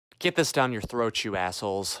Get this down your throat, you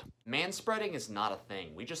assholes. Manspreading is not a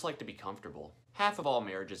thing, we just like to be comfortable. Half of all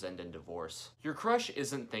marriages end in divorce. Your crush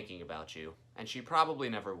isn't thinking about you, and she probably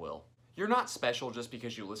never will. You're not special just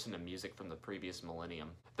because you listen to music from the previous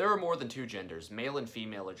millennium. There are more than two genders, male and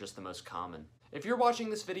female are just the most common. If you're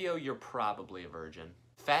watching this video, you're probably a virgin.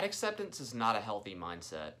 Fat acceptance is not a healthy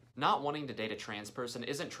mindset. Not wanting to date a trans person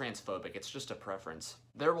isn't transphobic, it's just a preference.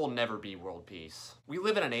 There will never be world peace. We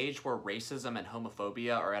live in an age where racism and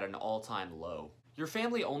homophobia are at an all-time low. Your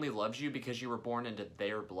family only loves you because you were born into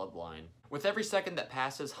their bloodline. With every second that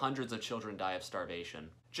passes, hundreds of children die of starvation.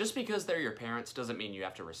 Just because they're your parents doesn't mean you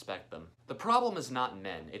have to respect them. The problem is not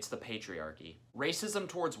men, it's the patriarchy. Racism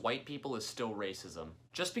towards white people is still racism.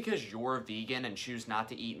 Just because you're vegan and choose not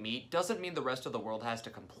to eat meat doesn't mean the rest of the world has to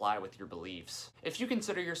comply with your beliefs. If you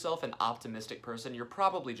consider yourself an optimistic person, you're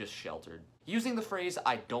probably just sheltered. Using the phrase,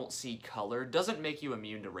 "I don't see color," doesn't make you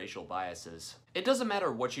immune to racial biases. It doesn't matter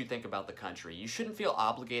what you think about the country, you shouldn't feel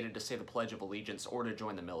obligated to say the Pledge of Allegiance or to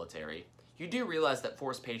join the military. You do realize that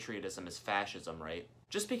forced patriotism is fascism, right?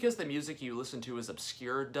 Just because the music you listen to is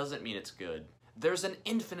obscure doesn't mean it's good. There's an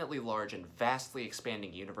infinitely large and vastly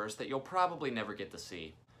expanding universe that you'll probably never get to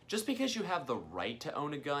see. Just because you have the right to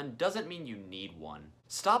own a gun doesn't mean you need one.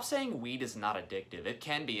 Stop saying weed is not addictive. It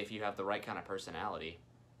can be if you have the right kind of personality.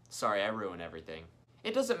 Sorry, I ruin everything.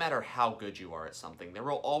 It doesn't matter how good you are at something, there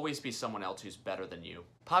will always be someone else who's better than you.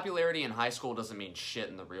 Popularity in high school doesn't mean shit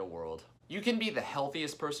in the real world. You can be the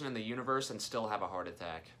healthiest person in the universe and still have a heart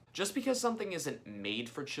attack. Just because something isn't made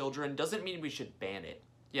for children doesn't mean we should ban it.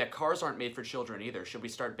 Yeah, cars aren't made for children either. Should we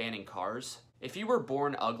start banning cars? If you were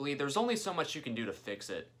born ugly, there's only so much you can do to fix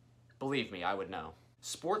it. Believe me, I would know.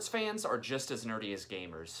 Sports fans are just as nerdy as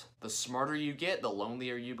gamers. The smarter you get, the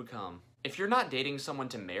lonelier you become. If you're not dating someone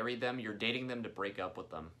to marry them, you're dating them to break up with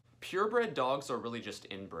them. Purebred dogs are really just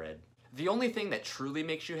inbred. The only thing that truly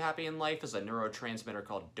makes you happy in life is a neurotransmitter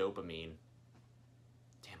called dopamine.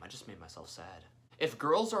 Damn, I just made myself sad. If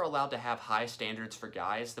girls are allowed to have high standards for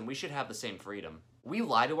guys, then we should have the same freedom. We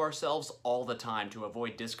lie to ourselves all the time to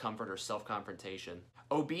avoid discomfort or self-confrontation.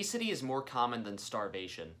 Obesity is more common than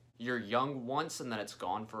starvation. You're young once and then it's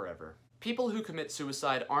gone forever. People who commit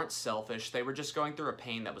suicide aren't selfish, they were just going through a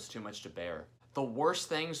pain that was too much to bear. The worst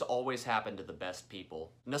things always happen to the best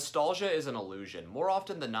people. Nostalgia is an illusion. More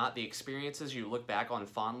often than not, the experiences you look back on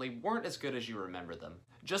fondly weren't as good as you remember them.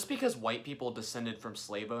 Just because white people descended from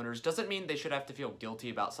slave owners doesn't mean they should have to feel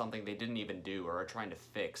guilty about something they didn't even do or are trying to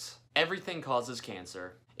fix. Everything causes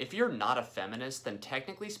cancer. If you're not a feminist, then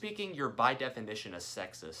technically speaking, you're by definition a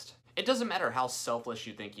sexist. It doesn't matter how selfless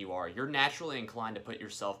you think you are, you're naturally inclined to put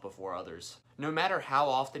yourself before others. No matter how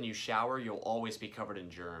often you shower, you'll always be covered in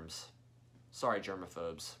germs. Sorry,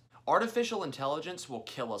 germaphobes. Artificial intelligence will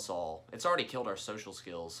kill us all. It's already killed our social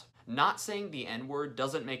skills. Not saying the N-word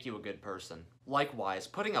doesn't make you a good person. Likewise,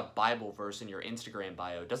 putting a Bible verse in your Instagram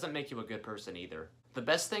bio doesn't make you a good person either. The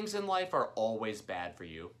best things in life are always bad for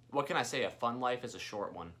you. What can I say, a fun life is a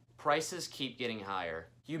short one. Prices keep getting higher.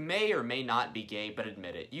 You may or may not be gay, but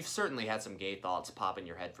admit it, you've certainly had some gay thoughts pop in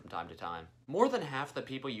your head from time to time. More than half the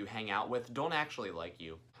people you hang out with don't actually like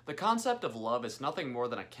you. The concept of love is nothing more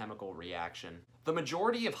than a chemical reaction. The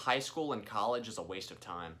majority of high school and college is a waste of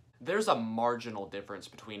time. There's a marginal difference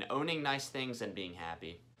between owning nice things and being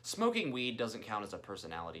happy. Smoking weed doesn't count as a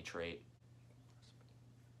personality trait.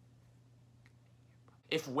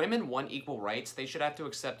 If women want equal rights, they should have to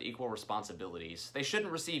accept equal responsibilities. They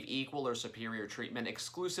shouldn't receive equal or superior treatment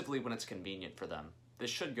exclusively when it's convenient for them. This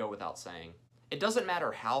should go without saying. It doesn't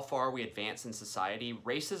matter how far we advance in society,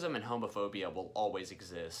 racism and homophobia will always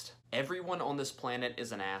exist. Everyone on this planet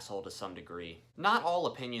is an asshole to some degree. Not all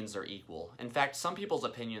opinions are equal. In fact, some people's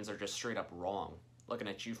opinions are just straight up wrong. Looking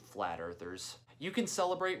at you flat earthers. You can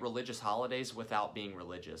celebrate religious holidays without being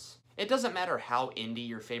religious. It doesn't matter how indie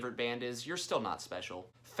your favorite band is, you're still not special.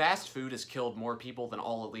 Fast food has killed more people than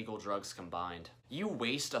all illegal drugs combined. You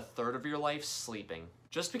waste a third of your life sleeping.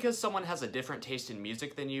 Just because someone has a different taste in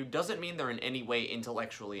music than you doesn't mean they're in any way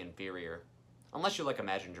intellectually inferior. Unless you like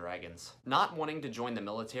Imagine Dragons. Not wanting to join the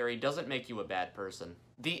military doesn't make you a bad person.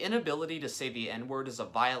 The inability to say the N-word is a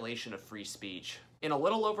violation of free speech. In a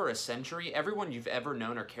little over a century, everyone you've ever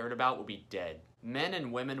known or cared about will be dead. Men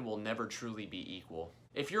and women will never truly be equal.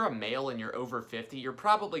 If you're a male and you're over 50, you're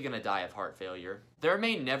probably gonna die of heart failure. There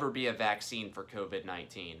may never be a vaccine for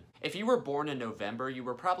COVID-19. If you were born in November, you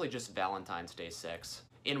were probably just Valentine's Day sex.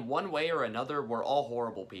 In one way or another, we're all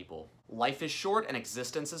horrible people. Life is short and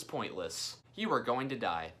existence is pointless. You are going to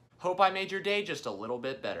die. Hope I made your day just a little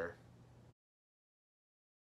bit better.